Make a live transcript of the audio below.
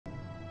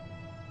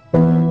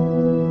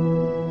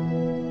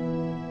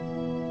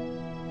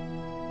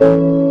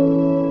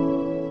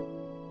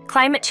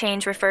Climate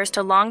change refers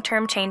to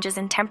long-term changes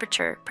in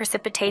temperature,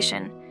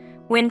 precipitation,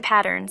 wind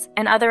patterns,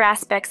 and other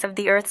aspects of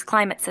the Earth's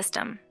climate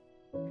system.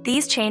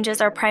 These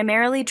changes are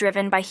primarily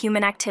driven by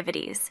human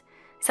activities,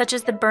 such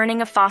as the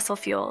burning of fossil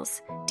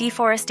fuels,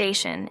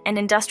 deforestation, and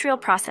industrial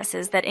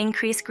processes that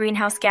increase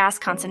greenhouse gas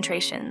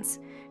concentrations,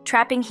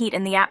 trapping heat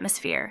in the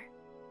atmosphere.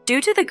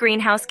 Due to the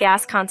greenhouse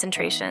gas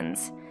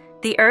concentrations,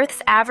 the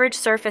Earth's average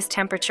surface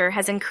temperature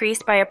has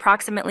increased by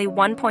approximately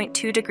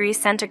 1.2 degrees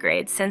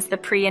centigrade since the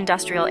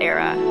pre-industrial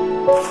era.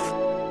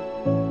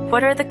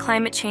 What are the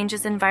climate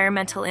change's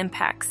environmental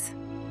impacts?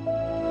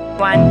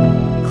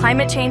 1.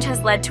 Climate change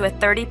has led to a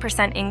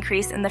 30%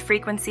 increase in the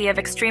frequency of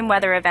extreme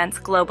weather events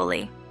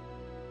globally.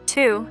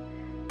 2.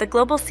 The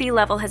global sea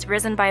level has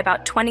risen by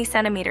about 20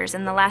 centimeters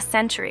in the last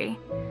century,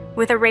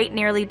 with a rate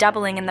nearly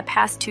doubling in the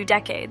past 2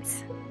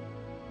 decades.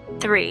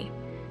 3.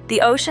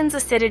 The ocean's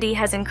acidity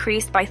has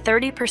increased by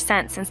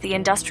 30% since the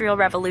Industrial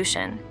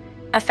Revolution,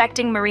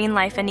 affecting marine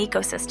life and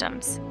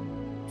ecosystems.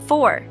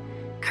 4.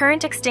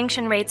 Current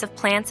extinction rates of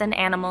plants and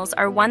animals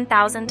are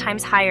 1,000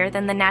 times higher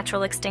than the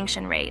natural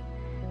extinction rate,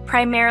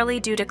 primarily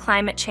due to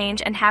climate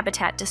change and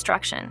habitat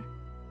destruction.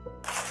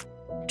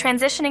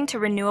 Transitioning to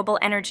renewable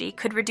energy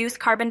could reduce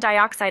carbon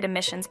dioxide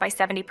emissions by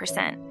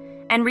 70%,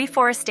 and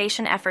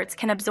reforestation efforts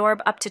can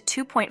absorb up to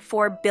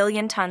 2.4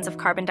 billion tons of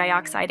carbon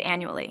dioxide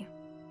annually.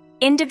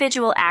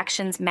 Individual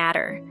actions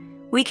matter.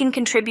 We can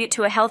contribute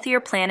to a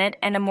healthier planet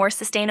and a more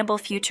sustainable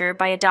future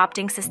by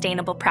adopting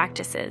sustainable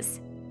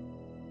practices.